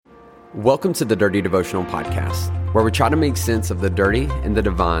Welcome to the Dirty Devotional Podcast, where we try to make sense of the dirty and the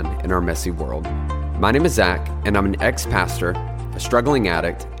divine in our messy world. My name is Zach, and I'm an ex-pastor, a struggling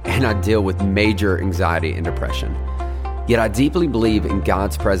addict, and I deal with major anxiety and depression. Yet I deeply believe in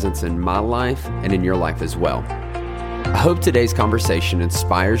God's presence in my life and in your life as well. I hope today's conversation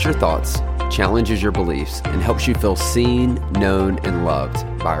inspires your thoughts, challenges your beliefs, and helps you feel seen, known, and loved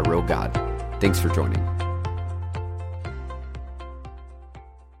by a real God. Thanks for joining.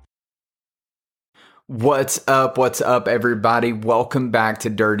 What's up, everybody? Welcome back to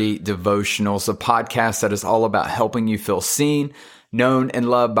Dirty Devotionals, a podcast that is all about helping you feel seen, known, and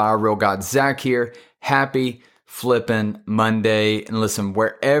loved by our real God. Zach here. Happy flippin' Monday. And listen,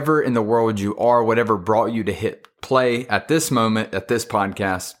 wherever in the world you are, whatever brought you to hit play at this moment, at this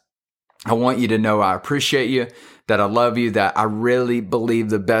podcast, I want you to know I appreciate you, that I love you, that I really believe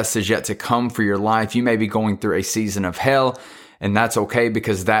the best is yet to come for your life. You may be going through a season of hell, and that's okay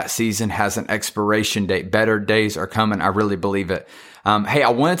because that season has an expiration date. Better days are coming. I really believe it. Hey,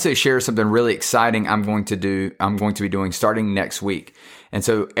 I wanted to share something really exciting I'm going to be doing starting next week. And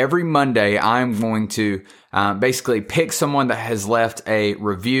so every Monday, I'm going to basically pick someone that has left a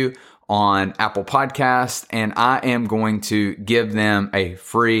review on Apple Podcasts, and I am going to give them a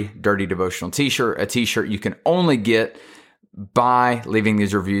free Dirty Devotional t-shirt, a t-shirt you can only get by leaving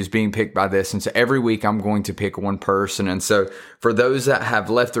these reviews, being picked by this. And so every week I'm going to pick one person. And so for those that have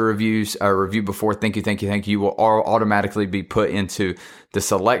left the review before, thank you. You will all automatically be put into the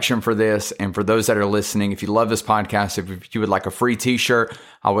selection for this. And for those that are listening, if you love this podcast, if you would like a free t-shirt,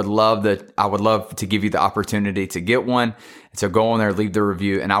 I would love to give you the opportunity to get one. And so go on there, leave the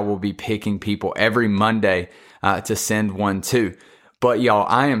review, and I will be picking people every Monday to send one to. But y'all,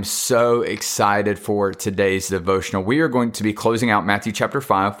 I am so excited for today's devotional. We are going to be closing out Matthew chapter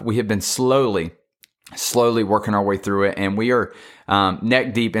 5. We have been slowly working our way through it, and we are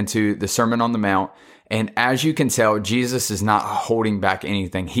neck deep into the Sermon on the Mount. And as you can tell, Jesus is not holding back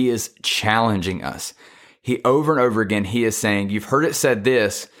anything. He is challenging us. He over and over again, he is saying, you've heard it said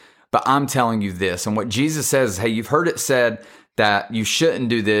this, but I'm telling you this. And what Jesus says is, hey, you've heard it said that you shouldn't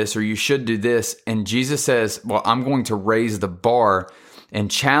do this or you should do this. And Jesus says, well, I'm going to raise the bar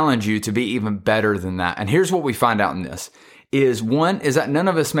and challenge you to be even better than that. And here's what we find out in this is that none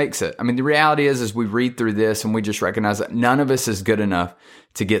of us makes it. I mean, the reality is we read through this and we just recognize that none of us is good enough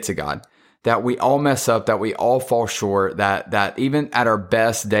to get to God, that we all mess up, that we all fall short, that even at our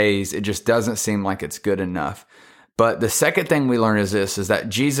best days, it just doesn't seem like it's good enough. But the second thing we learn is that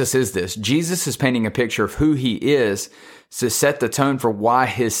Jesus is this. Jesus is painting a picture of who he is to set the tone for why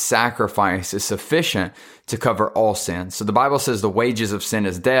his sacrifice is sufficient to cover all sin. So the Bible says the wages of sin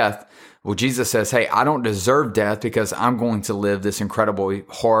is death. Well, Jesus says, hey, I don't deserve death because I'm going to live this incredibly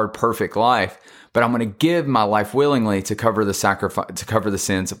hard, perfect life, but I'm going to give my life willingly to cover the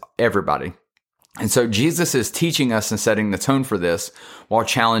sins of everybody. And so Jesus is teaching us and setting the tone for this while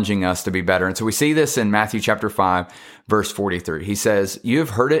challenging us to be better. And so we see this in Matthew chapter 5, verse 43. He says, you have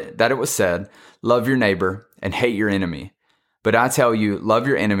heard it that it was said, love your neighbor and hate your enemy. But I tell you, love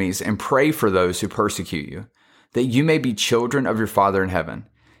your enemies and pray for those who persecute you, that you may be children of your Father in heaven.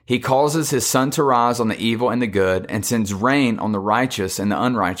 He causes his sun to rise on the evil and the good and sends rain on the righteous and the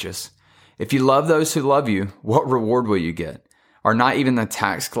unrighteous. If you love those who love you, what reward will you get? Are not even the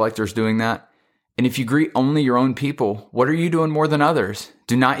tax collectors doing that? And if you greet only your own people, what are you doing more than others?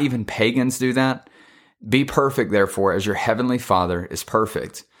 Do not even pagans do that? Be perfect, therefore, as your heavenly Father is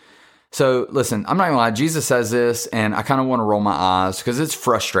perfect. So listen, I'm not gonna lie, Jesus says this, and I kind of want to roll my eyes because it's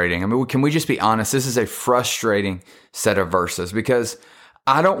frustrating. I mean, can we just be honest? This is a frustrating set of verses because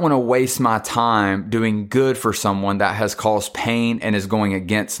I don't want to waste my time doing good for someone that has caused pain and is going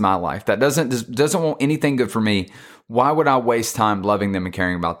against my life. That doesn't want anything good for me. Why would I waste time loving them and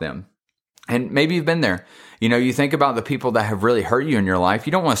caring about them? And maybe you've been there. You know, you think about the people that have really hurt you in your life.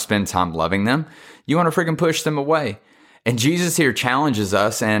 You don't want to spend time loving them. You want to freaking push them away. And Jesus here challenges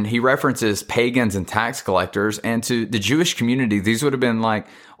us, and he references pagans and tax collectors. And to the Jewish community, these would have been like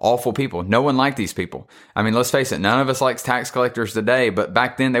awful people. No one liked these people. I mean, let's face it, none of us likes tax collectors today, but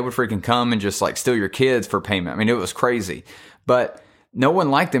back then they would freaking come and just like steal your kids for payment. I mean, it was crazy. But no one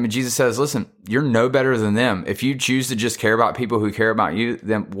liked them. And Jesus says, listen, you're no better than them. If you choose to just care about people who care about you,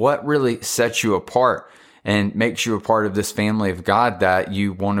 then what really sets you apart and makes you a part of this family of God that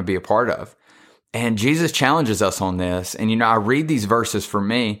you want to be a part of? And Jesus challenges us on this. And, you know, I read these verses for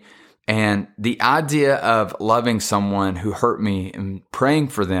me, and the idea of loving someone who hurt me and praying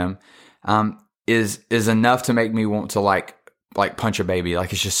for them is enough to make me want to like punch a baby.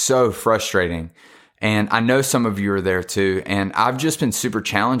 Like, it's just so frustrating. And I know some of you are there too. And I've just been super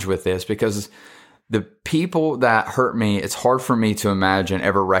challenged with this because the people that hurt me, it's hard for me to imagine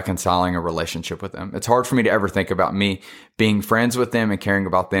ever reconciling a relationship with them. It's hard for me to ever think about me being friends with them and caring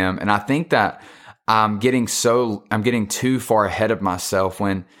about them. And I think that I'm getting too far ahead of myself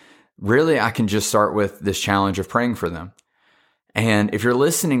when really I can just start with this challenge of praying for them. And if you're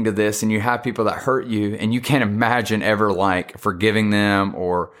listening to this and you have people that hurt you and you can't imagine ever like forgiving them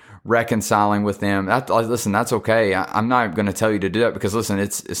or reconciling with them, listen, that's okay. I'm not going to tell you to do that because listen,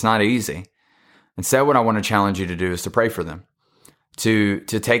 it's not easy. Instead, what I want to challenge you to do is to pray for them, to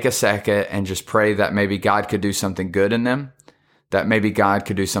take a second and just pray that maybe God could do something good in them, that maybe God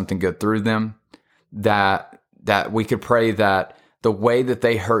could do something good through them, that we could pray that the way that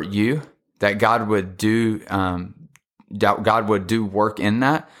they hurt you, that God would do work in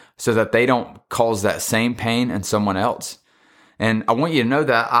that so that they don't cause that same pain in someone else. And I want you to know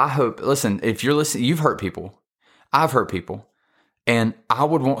that I hope, listen, if you're listening, you've hurt people. I've hurt people. And I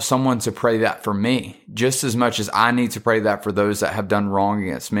would want someone to pray that for me just as much as I need to pray that for those that have done wrong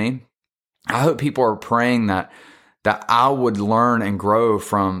against me. I hope people are praying that I would learn and grow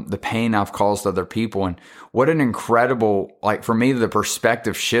from the pain I've caused other people. And what an incredible, like for me, the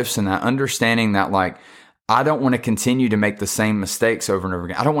perspective shifts in that, understanding that like, I don't want to continue to make the same mistakes over and over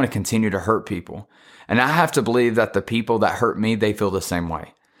again. I don't want to continue to hurt people. And I have to believe that the people that hurt me, they feel the same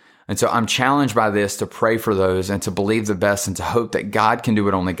way. And so I'm challenged by this to pray for those and to believe the best and to hope that God can do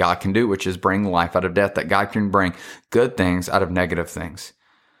what only God can do, which is bring life out of death, that God can bring good things out of negative things.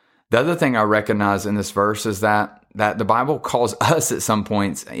 The other thing I recognize in this verse is that the Bible calls us at some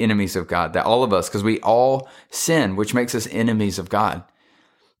points enemies of God, that all of us, because we all sin, which makes us enemies of God.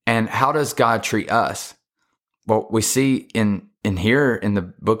 And how does God treat us? Well, we see in here in the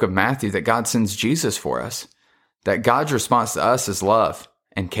book of Matthew that God sends Jesus for us, that God's response to us is love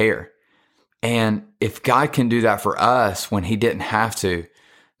and care. And if God can do that for us when he didn't have to,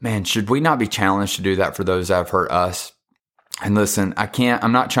 man, should we not be challenged to do that for those that have hurt us? And listen,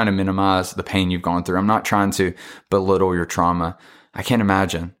 I'm not trying to minimize the pain you've gone through. I'm not trying to belittle your trauma. I can't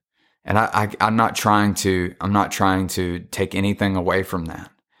imagine. And I'm not trying to take anything away from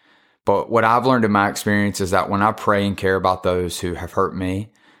that. But what I've learned in my experience is that when I pray and care about those who have hurt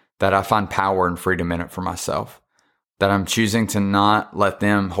me, that I find power and freedom in it for myself. That I'm choosing to not let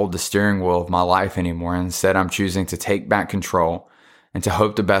them hold the steering wheel of my life anymore. Instead, I'm choosing to take back control and to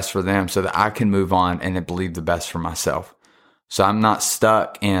hope the best for them so that I can move on and believe the best for myself. So I'm not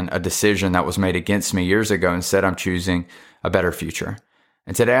stuck in a decision that was made against me years ago. Instead, I'm choosing a better future.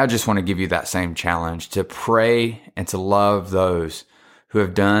 And today, I just want to give you that same challenge to pray and to love those who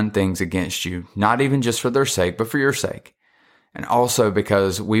have done things against you, not even just for their sake, but for your sake. And also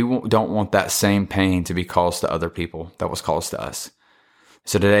because we don't want that same pain to be caused to other people that was caused to us.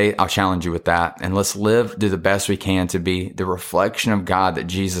 So today, I'll challenge you with that. And let's do the best we can to be the reflection of God that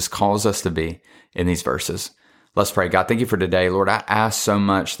Jesus calls us to be in these verses. Let's pray. God, thank you for today. Lord, I ask so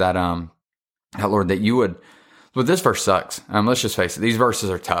much that Lord, that you would, well, this verse sucks. Let's just face it. These verses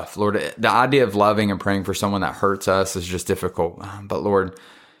are tough. Lord, the idea of loving and praying for someone that hurts us is just difficult. But Lord,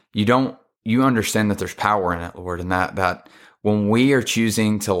 you understand that there's power in it, Lord, and that when we are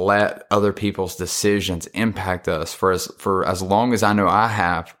choosing to let other people's decisions impact us for as long as I know I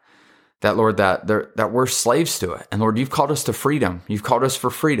have, that Lord, that we're slaves to it. And Lord, you've called us to freedom. You've called us for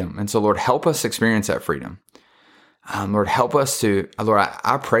freedom. And so Lord, help us experience that freedom. Lord, help us to, Lord,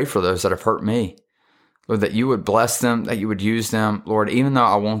 I pray for those that have hurt me. Lord, that you would bless them, that you would use them. Lord, even though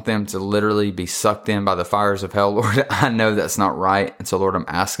I want them to literally be sucked in by the fires of hell, Lord, I know that's not right. And so Lord, I'm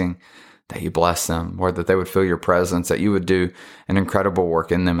asking that you bless them, Lord, that they would feel your presence, that you would do an incredible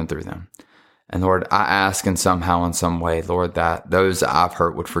work in them and through them. And Lord, I ask in some way, Lord, that those that I've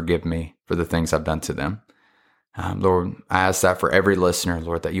hurt would forgive me for the things I've done to them. Lord, I ask that for every listener,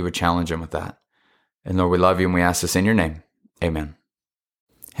 Lord, that you would challenge them with that. And Lord, we love you and we ask this in your name. Amen.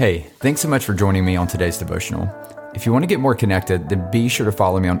 Hey, thanks so much for joining me on today's devotional. If you want to get more connected, then be sure to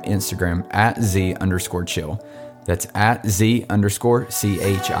follow me on Instagram @Z_chill. That's @Z_CHIL.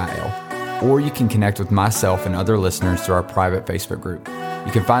 Or you can connect with myself and other listeners through our private Facebook group.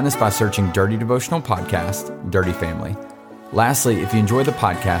 You can find this by searching Dirty Devotional Podcast, Dirty Family. Lastly, if you enjoy the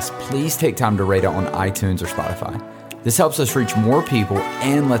podcast, please take time to rate it on iTunes or Spotify. This helps us reach more people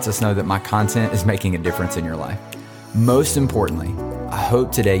and lets us know that my content is making a difference in your life. Most importantly, I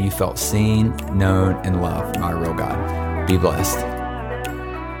hope today you felt seen, known, and loved by a real God. Be blessed.